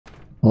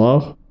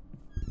Hello?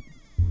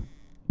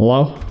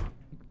 Hello?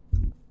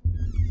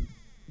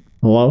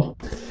 Hello?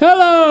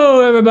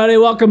 Hello, everybody.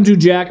 Welcome to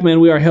Jackmen.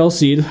 We are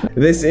HELLSEED.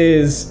 This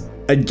is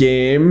a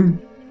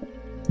game.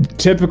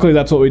 Typically,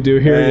 that's what we do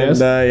here, And, yes.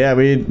 yeah,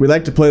 we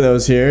like to play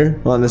those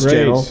here on this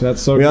channel.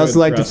 That's so We good also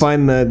like for to us.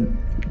 find the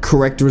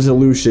correct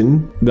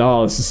resolution.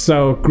 Oh, this is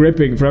so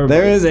gripping for everybody.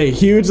 There is a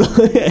huge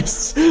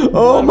list.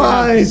 Oh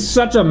my!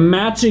 Such a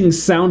matching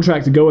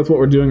soundtrack to go with what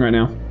we're doing right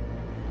now.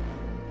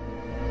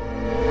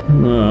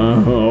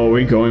 Oh, are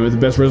we going with the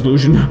best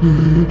resolution?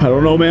 I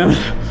don't know, man.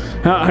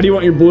 How do you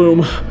want your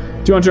bloom?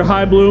 Do you want your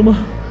high bloom?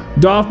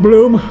 Doff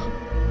bloom?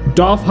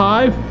 Doff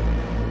high?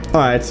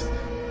 Alright.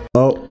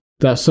 Oh.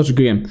 That's such a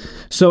good game.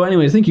 So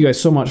anyways, thank you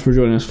guys so much for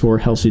joining us for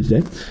HELLSEED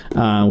today.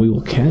 We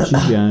will catch you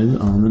guys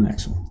on the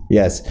next one.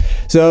 Yes.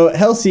 So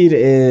HELLSEED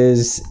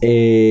is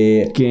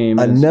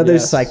another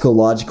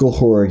psychological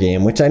horror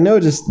game, which I know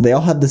they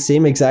all have the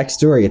same exact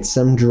story. It's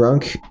some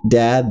drunk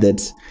dad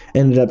that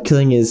ended up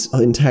killing his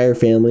entire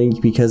family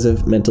because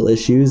of mental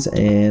issues,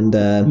 and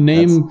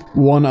name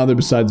one other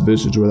besides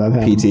Visage where that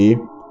happened. PT.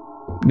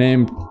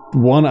 Name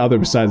one other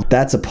besides.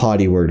 That's a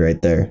potty word right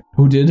there.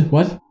 Who did?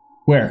 What?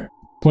 Where?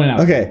 Point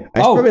out. Okay. I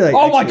should probably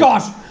oh my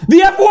gosh!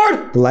 The F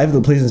word! The life of the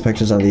police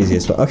inspection is not the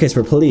easiest. But okay,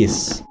 so for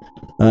police.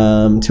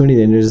 Too many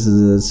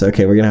dangers.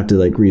 Okay, we're gonna have to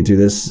like read through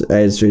this. I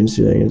had strange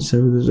feelings.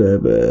 Okay,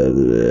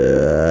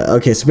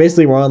 so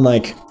basically we're on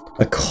like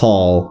a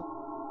call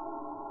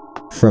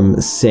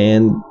from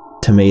San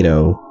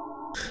Tomato.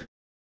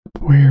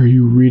 Where are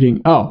you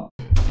reading? Oh.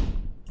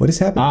 What is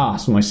happening? Ah,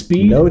 so my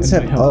speed. No, it's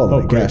happening. Oh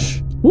my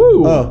gosh.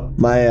 Woo! Oh,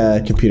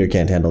 my computer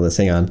can't handle this.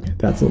 Hang on.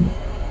 That's a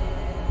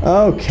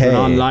Okay. turn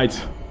on light.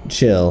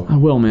 Chill. I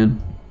will,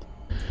 man.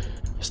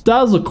 This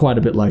does look quite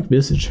a bit like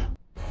Visage.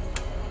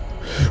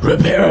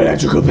 Repair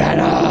electrical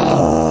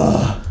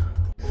panel.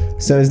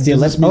 So is the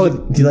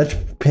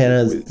electric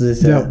panel is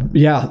this?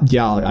 Yeah,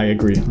 I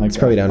agree. Like, it's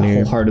probably down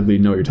here. Wholeheartedly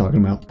know what you're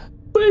talking about.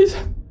 Please.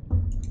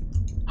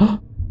 I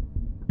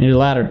need a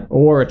ladder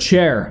or a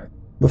chair.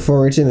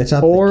 Before reaching the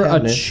top or of the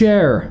cabinet. a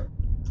chair.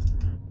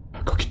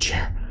 Go get a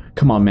chair.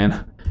 Come on,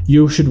 man.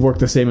 You should work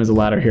the same as a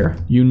ladder here.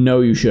 You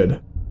know you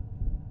should.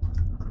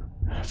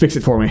 Fix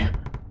it for me.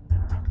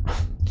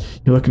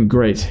 You're looking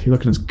great. You're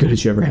looking as good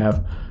as you ever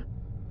have.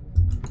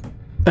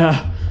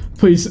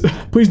 Please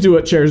do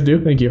what chairs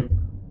do. Thank you.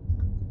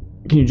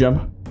 Can you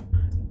jump?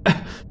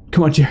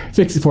 Come on, chair.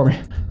 Fix it for me.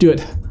 Do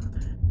it.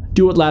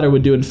 Do what ladder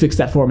would do and fix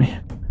that for me.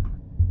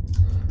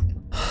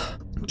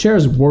 Chair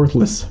is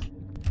worthless.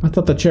 I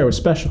thought that chair was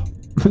special.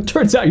 It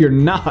turns out you're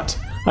not.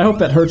 I hope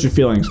that hurts your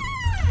feelings.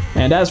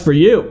 And as for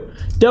you,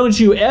 don't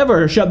you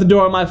ever shut the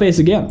door in my face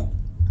again.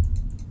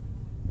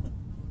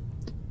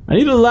 I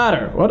need a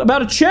ladder. What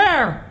about a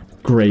chair?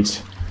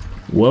 Great.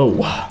 Whoa.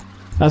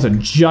 That's a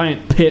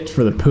giant pit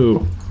for the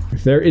poo.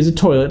 If there is a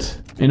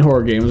toilet in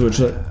horror games, which...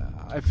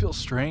 I feel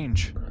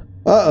strange.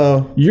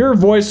 Uh-oh. Your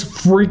voice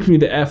freaked me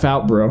the F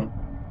out, bro.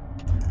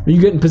 Are you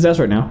getting possessed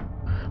right now?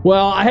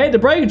 Well, I hate to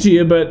break it to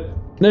you, but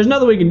there's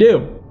nothing we can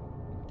do.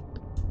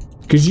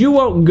 Because you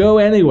won't go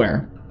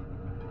anywhere.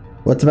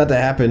 What's about to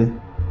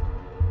happen?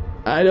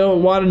 I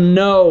don't want to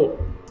know,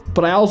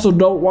 but I also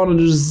don't want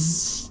to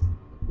just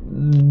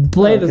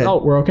play this.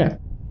 Oh, we're okay.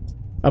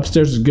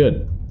 Upstairs is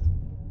good.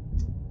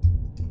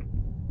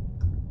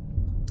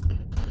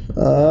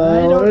 What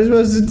are we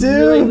supposed to do? I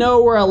don't really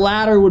know where a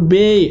ladder would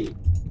be.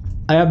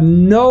 I have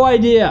no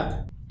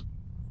idea.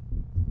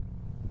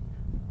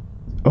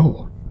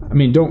 Oh, I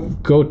mean,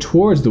 don't go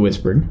towards the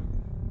whispering.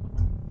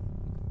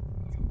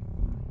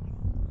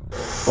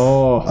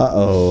 Oh.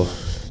 Uh-oh.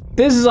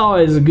 This is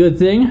always a good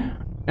thing,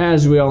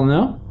 as we all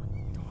know.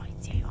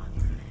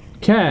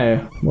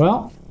 Okay,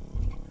 well.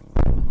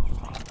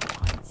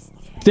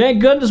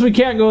 Thank goodness we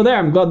can't go there.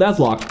 I'm glad that's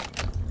locked.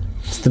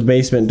 It's the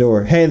basement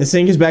door. Hey, the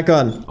sink is back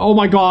on. Oh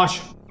my gosh.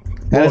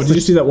 Whoa, did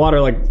you see that water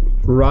like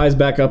rise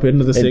back up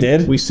into the sink? It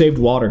did? We saved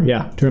water.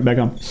 Yeah, turn it back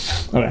on.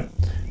 Okay,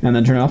 and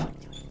then turn it off.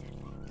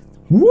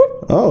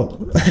 Whoop.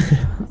 Oh.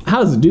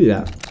 How does it do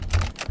that?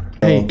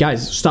 Hey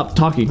guys, stop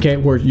talking, okay?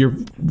 You're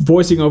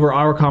voicing over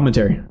our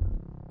commentary.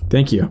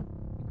 Thank you.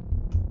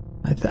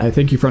 I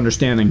thank you for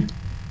understanding.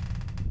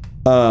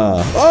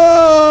 Oh!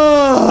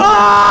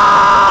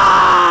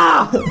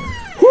 Ah!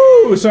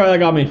 Whoo! Sorry, that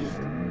got me.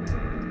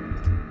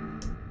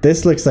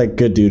 This looks like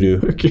good doo-doo.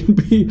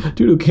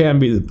 Doo-doo can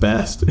be the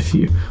best if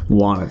you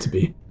want it to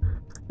be.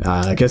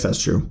 I guess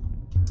that's true.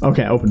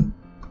 Okay, open.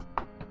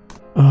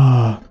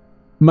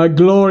 My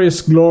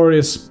glorious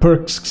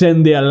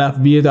Perxendia la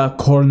vida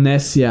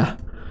cornesia.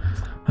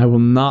 I will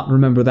not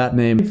remember that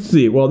name. Let's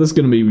see, well, this is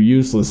gonna be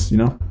useless, you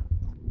know?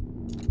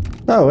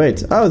 Oh,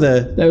 wait. Oh,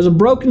 there's a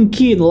broken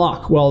key in the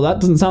lock. Well, that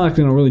doesn't sound like it's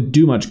gonna really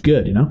do much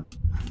good, you know?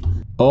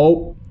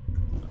 Oh.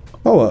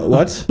 Oh,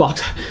 what?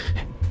 Box.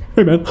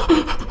 Hey, man.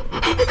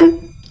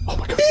 Oh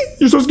my god.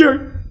 You're so scary.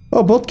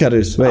 Oh, bolt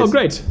cutters. Wait. Oh,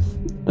 great.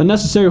 A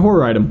necessary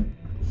horror item.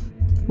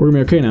 We're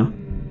gonna be okay now.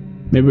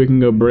 Maybe we can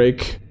go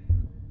break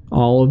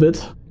all of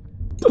it.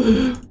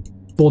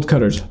 Bolt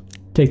cutters.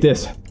 Take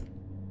this.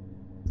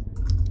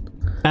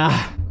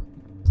 Ah.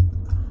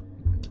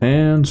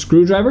 And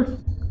screwdriver?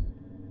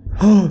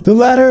 Oh, the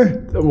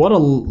ladder! What a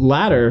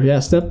ladder. Yeah,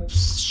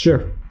 steps.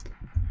 Sure.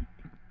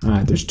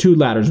 Alright, there's 2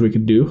 ladders we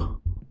could do.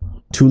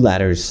 2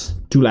 ladders.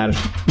 2 ladders.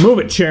 Move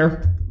it,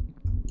 chair.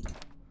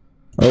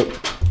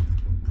 Oh.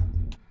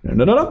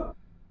 No.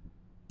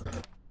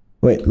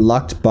 Wait,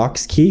 locked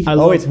box key? I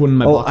love wait. when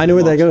my box I know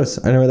where that locks.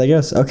 goes. I know where that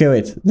goes. Okay,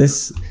 wait.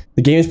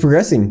 The game is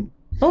progressing.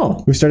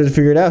 Oh. We started to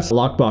figure it out.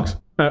 Lockbox.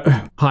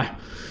 Hi.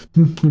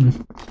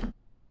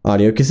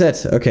 Audio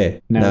cassette.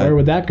 Okay. Now where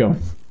would that go?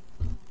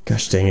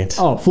 Gosh dang it.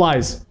 Oh,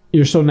 flies.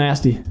 You're so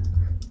nasty.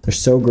 They're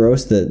so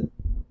gross that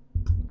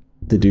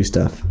they do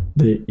stuff.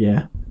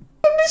 Yeah.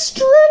 Let me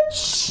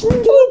stretch.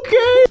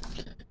 Okay.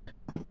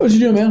 What you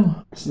doing,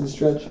 man? Just need to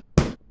stretch.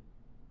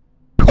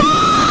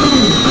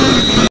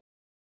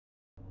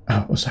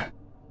 Oh, what's that?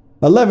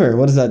 A lever.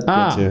 What does that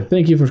Ah, go to?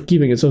 thank you for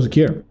keeping it so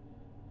secure.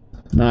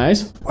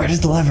 Nice. Where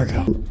does the lever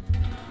go?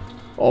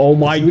 Oh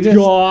my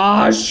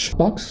gosh.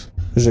 Box?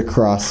 There's a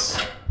cross.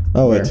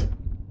 Oh, wait.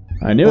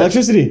 I knew it.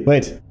 Electricity.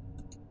 Wait.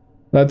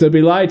 Let there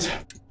be light.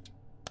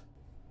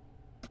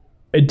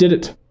 It did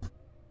it.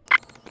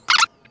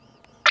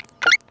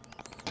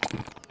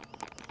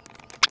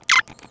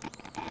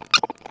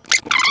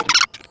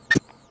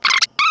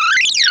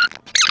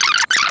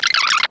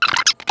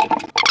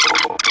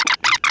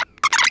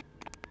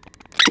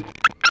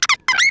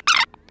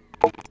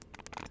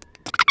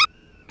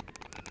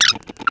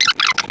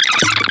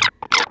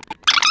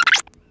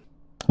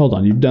 Hold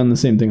on, you've done the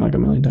same thing like a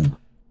million times.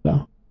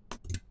 So.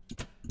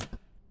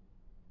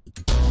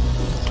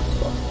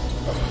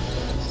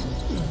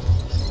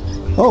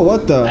 Oh,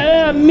 what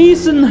the?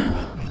 Meeson!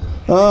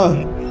 Oh,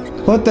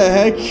 what the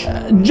heck?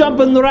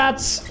 Jumping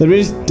rats! Did we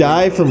just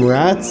die from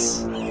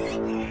rats?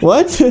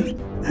 What?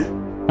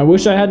 I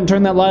wish I hadn't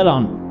turned that light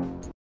on.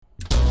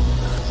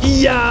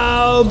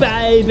 Yo,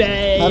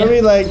 baby! How do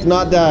we, like,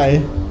 not die?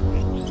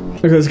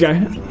 Look at this guy.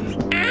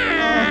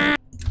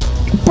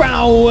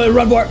 Bow,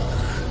 run for it!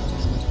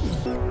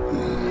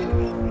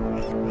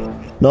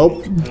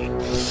 Nope.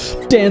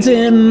 Dance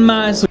in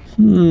my...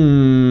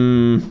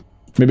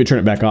 Maybe turn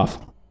it back off.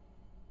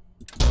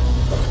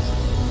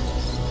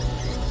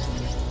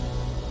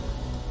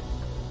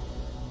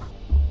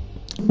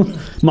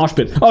 Mosh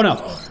pit. Oh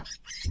no.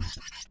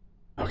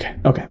 Okay.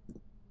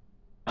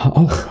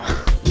 Oh.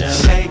 Now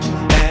shake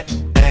that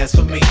ass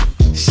for me.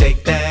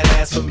 Shake that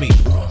ass for me.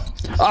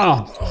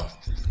 Oh.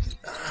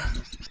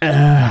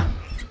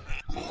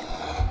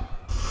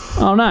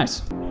 Oh,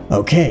 nice.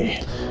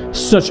 Okay.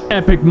 Such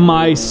epic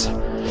mice.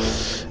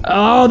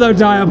 Oh, they're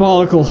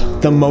diabolical.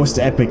 The most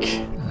epic.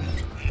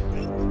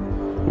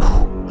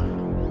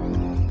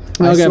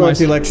 I Okay, swear mice. if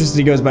the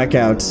electricity goes back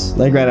out,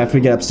 like right after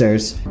we get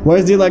upstairs.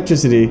 Where's the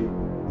electricity?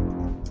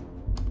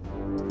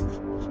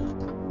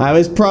 I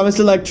was promised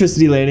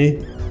electricity,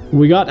 lady.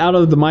 We got out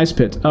of the mice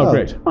pit. Oh, Oh.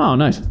 great. Oh,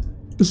 nice.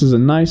 This is a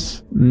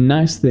nice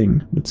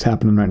thing that's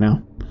happening right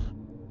now.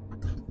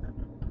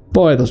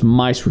 Boy, those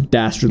mice were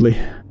dastardly.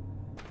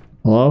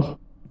 Hello?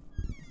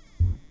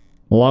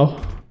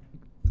 Hello?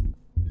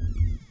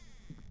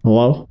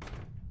 Hello?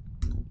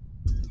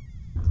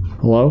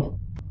 Hello?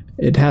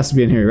 It has to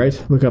be in here,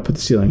 right? Look up at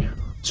the ceiling.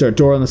 Is there a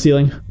door on the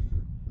ceiling?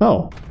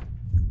 Oh.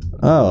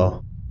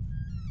 Oh.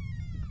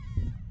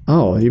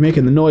 Oh, you're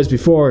making the noise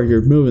before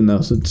you're moving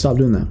though, so stop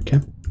doing that, okay?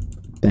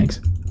 Thanks.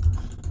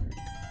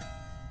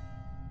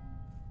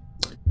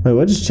 Wait,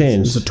 what just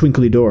changed? It's a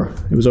twinkly door.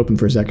 It was open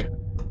for a sec.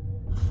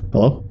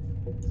 Hello?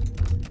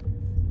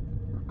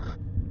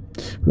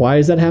 Why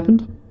has that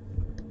happened?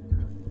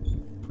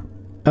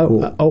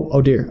 Oh,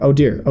 oh dear, oh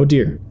dear, oh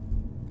dear.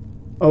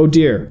 Oh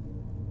dear.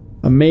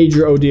 A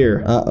major oh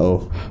dear.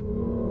 Uh-oh.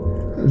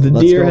 The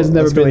deer has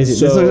never been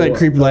so... This looks like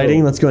creep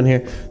lighting. Let's go in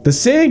here. The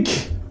sink!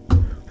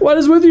 What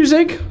is with you,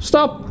 Zink?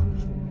 Stop.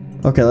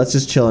 Okay, let's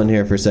just chill in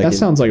here for a second. That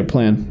sounds like a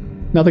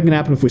plan. Nothing can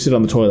happen if we sit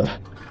on the toilet.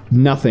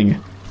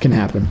 Nothing can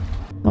happen.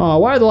 Oh,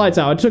 why are the lights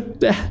out? I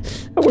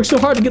worked so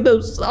hard to get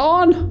those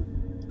on.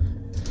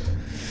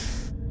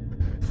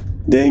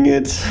 Dang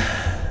it.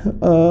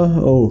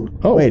 Oh,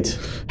 wait.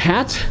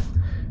 Hat?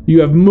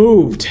 You have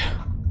moved.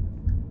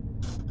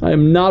 I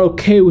am not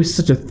okay with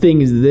such a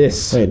thing as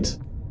this. Wait.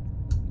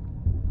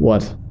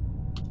 What?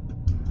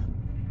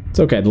 It's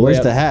okay. Where's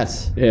layout- the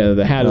hat? Yeah,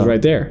 the hat is Oh.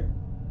 right there.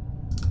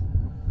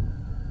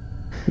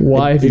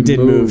 Why have you It did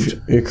moved?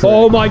 move. You're correct.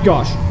 Oh my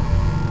gosh.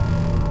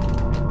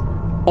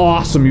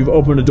 Awesome, you've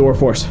opened a door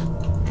for us.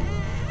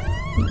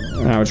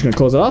 Now we're just gonna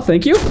close it off,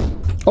 thank you.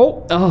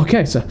 Oh,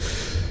 okay, so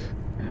this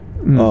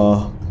is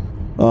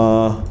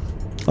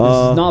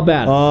not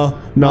bad.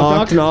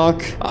 Knock,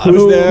 knock.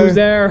 Who's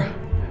there?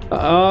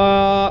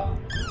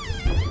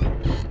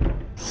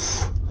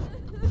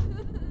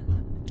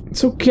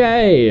 It's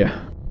okay.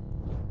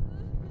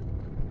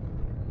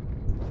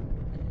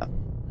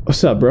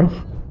 What's up, bro?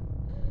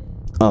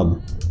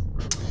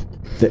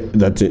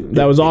 That's it.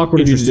 That was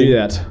awkward of you to do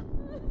that.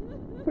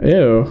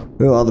 Ew.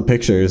 Ooh, all the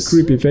pictures.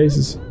 Creepy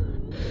faces.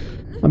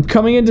 I'm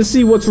coming in to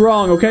see what's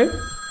wrong, okay?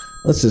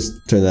 Let's just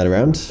turn that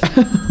around.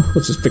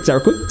 Let's just fix that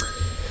real quick.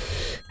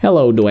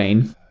 Hello,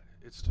 Dwayne.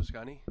 It's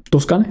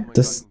Toscani?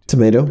 This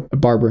tomato.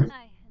 Barbara.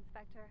 Hi,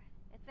 Inspector.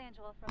 It's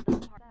Angela from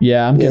the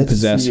Yeah, I'm getting It's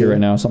possessed you. here right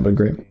now. Something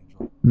great.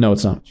 No,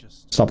 it's not.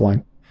 Stop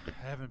lying.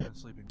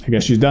 I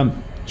guess she's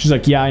done. She's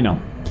like, yeah, I know.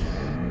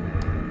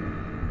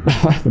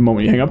 The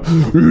moment you hang up.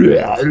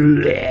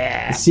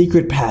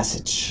 Secret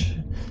passage.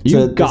 You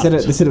So got it.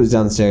 they said it was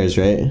downstairs,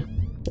 right?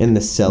 In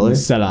the cellar.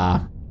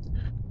 Cellar.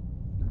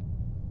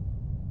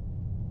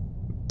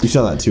 You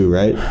saw that too,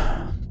 right?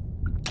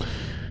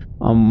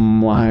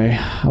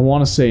 I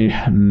want to say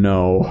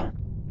no.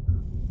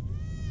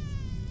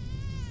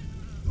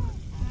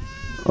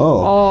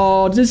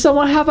 Oh. Oh, did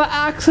someone have an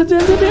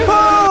accident in there?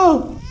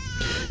 Oh,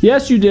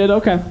 Yes, you did.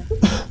 Okay.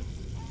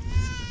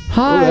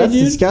 Hi, that's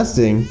dude.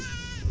 disgusting.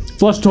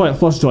 Flush the toilet.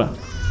 Flush the toilet.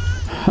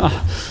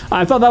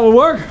 I thought that would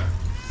work.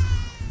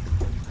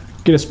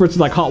 Get a spritz of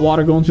like hot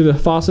water going through the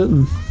faucet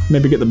and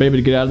maybe get the baby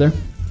to get out of there.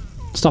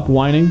 Stop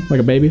whining like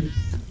a baby.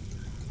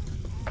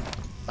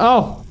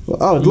 Oh.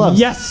 Oh, it loves.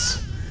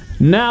 Yes.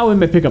 Now we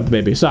may pick up the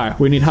baby. Sorry,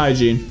 we need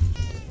hygiene.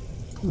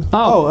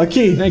 Oh, a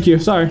key. Thank you.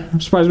 Sorry, I'm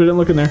surprised we didn't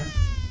look in there.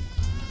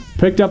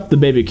 Picked up the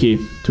baby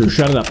key to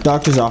shut it up.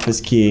 Doctor's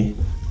office key.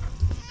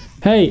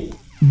 Hey,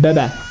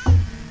 baby.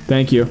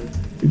 Thank you.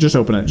 Just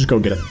open it. Just go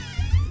get it.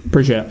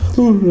 Appreciate it.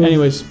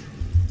 Anyways,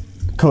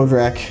 Code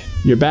rack.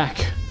 you're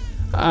back.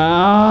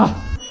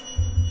 Ah.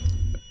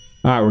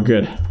 All right, we're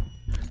good.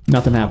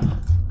 Nothing happened.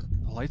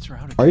 The lights are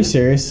out. Are you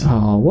serious?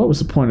 Oh, what was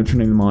the point of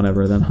turning them on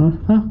ever then, huh?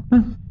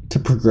 To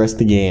progress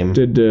the game.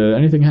 Did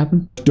anything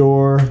happen?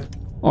 Door.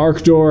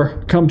 Ark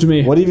door, come to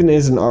me. What even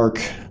is an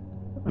arc?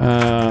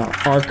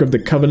 Ark of the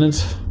Covenant.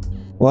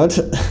 What?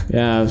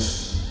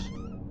 Yes.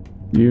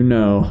 You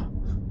know.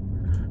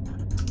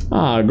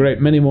 Ah, great.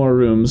 Many more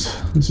rooms.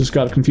 This just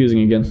got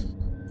confusing again.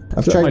 I've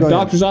Is that tried my going-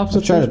 doctor's office?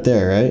 I've tried it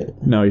there, right?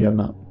 No, you have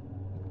not.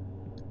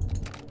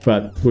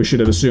 But we should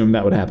have assumed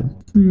that would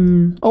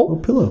happen. Oh,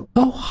 pillow.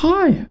 Oh,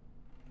 hi.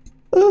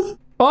 Oh.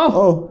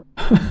 Oh.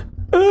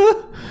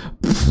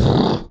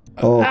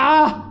 Oh,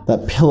 Ah.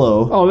 that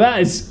pillow. Oh,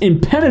 that is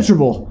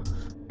impenetrable.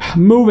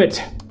 Move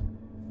it.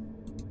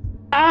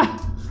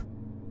 Ah.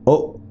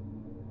 Oh.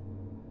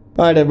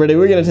 Alright, everybody,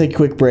 we're going to take a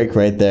quick break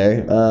right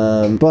there.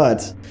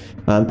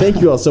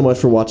 Thank you all so much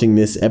for watching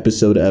this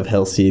episode of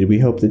HELLSEED. We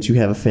hope that you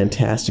have a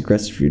fantastic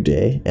rest of your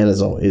day. And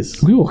as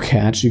always, We will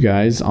catch you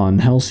guys on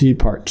HELLSEED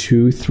Part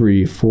 2,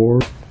 3, 4.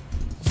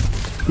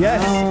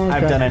 yes,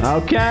 I've done it.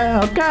 Okay.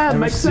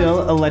 Makes sense.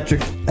 Still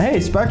electric. Hey,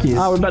 Sparky.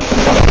 Oh, we're about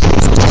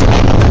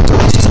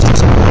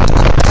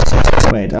Wait.